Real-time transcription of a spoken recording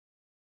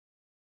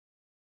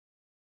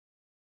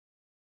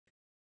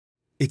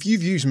If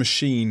you've used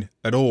Maschine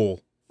at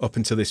all up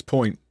until this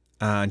point,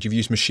 and you've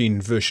used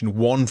Maschine version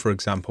 1, for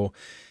example,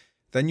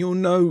 then you'll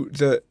know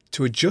that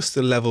to adjust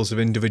the levels of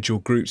individual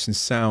groups and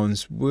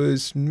sounds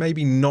was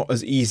maybe not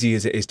as easy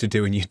as it is to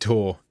do in your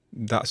DAW.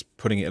 That's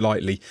putting it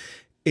lightly.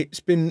 It's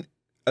been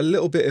a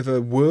little bit of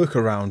a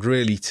workaround,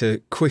 really,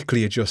 to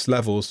quickly adjust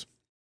levels.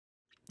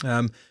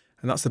 And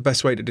that's the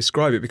best way to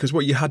describe it, because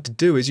what you had to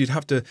do is you'd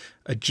have to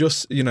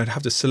adjust,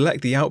 have to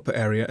select the output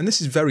area. And this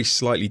is very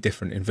slightly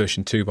different in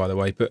version 2, by the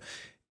way, but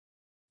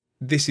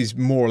this is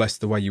more or less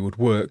the way you would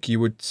work. You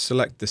would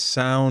select the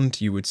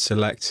sound, you would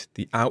select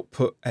the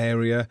output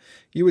area,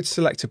 you would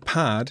select a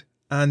pad,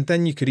 and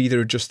then you could either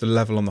adjust the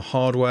level on the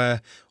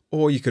hardware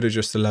or you could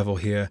adjust the level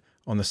here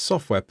on the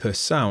software per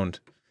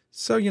sound.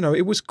 So,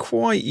 it was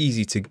quite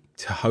easy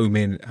to home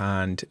in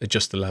and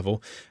adjust the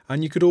level.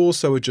 And you could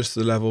also adjust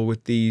the level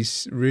with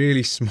these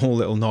really small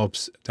little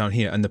knobs down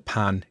here, and the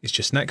pan is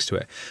just next to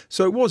it.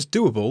 So it was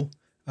doable,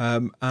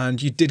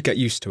 and you did get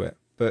used to it.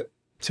 But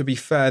to be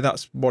fair,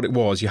 that's what it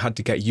was. You had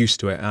to get used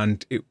to it.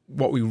 And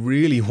what we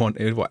really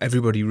wanted, what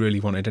everybody really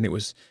wanted, and it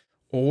was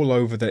all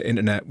over the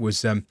internet,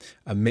 was a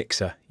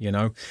mixer,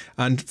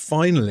 And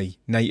finally,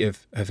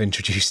 Native have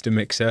introduced a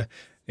mixer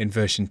in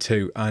version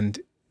 2, and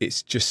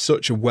it's just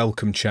such a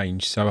welcome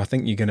change. So I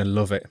think you're going to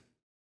love it.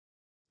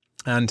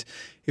 And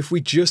if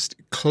we just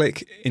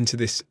click into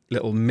this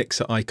little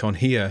mixer icon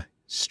here,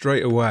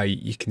 straight away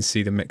you can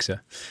see the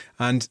mixer.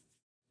 And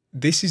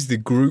this is the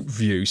group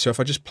view. So if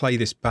I just play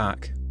this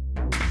back,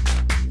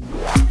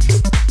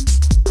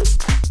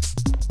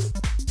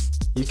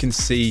 you can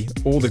see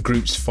all the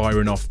groups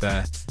firing off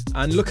there.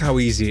 And look how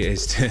easy it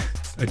is to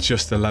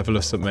adjust the level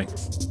of something.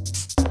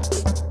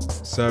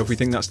 So if we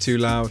think that's too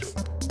loud,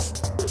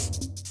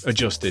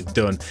 adjusted,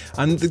 done.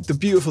 And the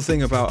beautiful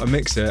thing about a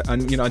mixer,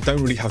 and I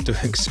don't really have to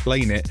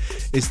explain it,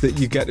 is that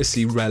you get to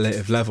see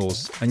relative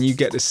levels, and you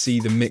get to see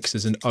the mix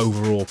as an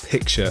overall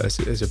picture,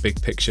 as a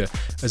big picture,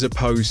 as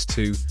opposed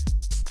to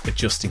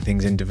adjusting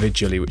things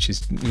individually, which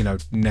is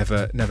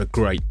never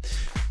great.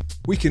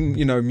 We can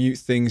mute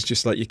things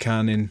just like you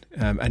can in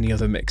any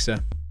other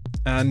mixer,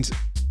 and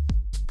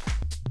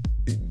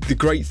the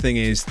great thing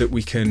is that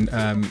we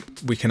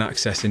can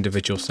access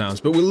individual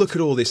sounds. But we'll look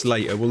at all this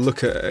later. We'll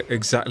look at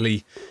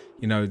exactly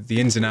the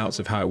ins and outs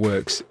of how it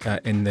works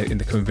in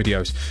the coming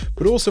videos.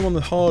 But also on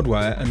the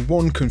hardware, and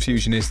one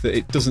confusion is that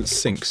it doesn't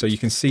sync. So you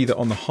can see that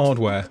on the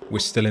hardware we're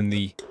still in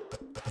the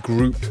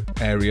group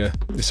area,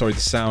 the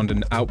sound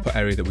and output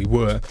area that we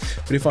were.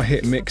 But if I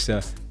hit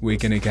mixer, we're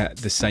going to get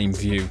the same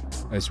view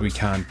as we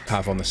can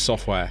have on the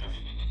software.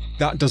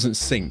 That doesn't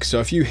sync. So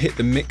if you hit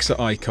the mixer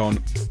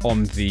icon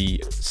on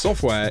the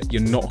software,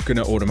 you're not going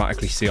to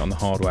automatically see it on the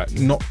hardware.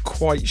 Not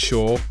quite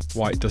sure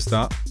why it does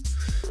that,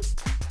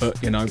 but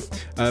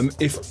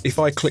if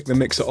I click the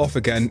mixer off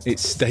again, it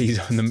stays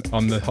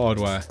on the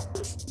hardware.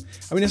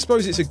 I mean, I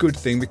suppose it's a good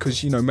thing,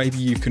 because maybe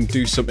you can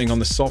do something on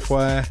the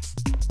software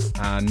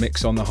and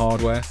mix on the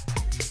hardware,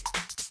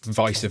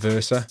 vice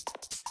versa.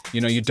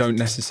 You don't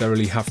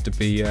necessarily have to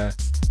be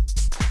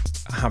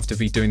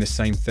doing the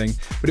same thing,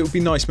 but it would be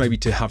nice maybe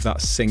to have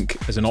that sync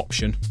as an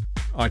option.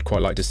 I'd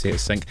quite like to see it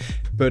sync,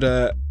 but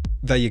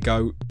there you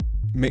go,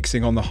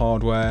 mixing on the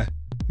hardware,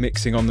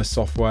 mixing on the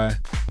software,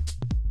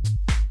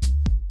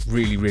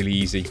 really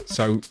easy.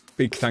 So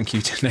big thank you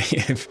to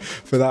Native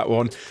for that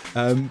one.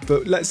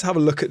 But let's have a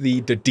look at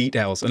the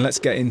details, and let's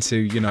get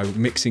into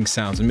mixing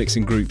sounds and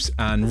mixing groups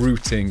and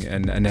routing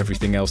and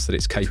everything else that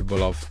it's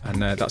capable of,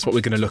 and that's what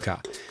we're going to look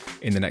at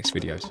in the next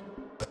videos.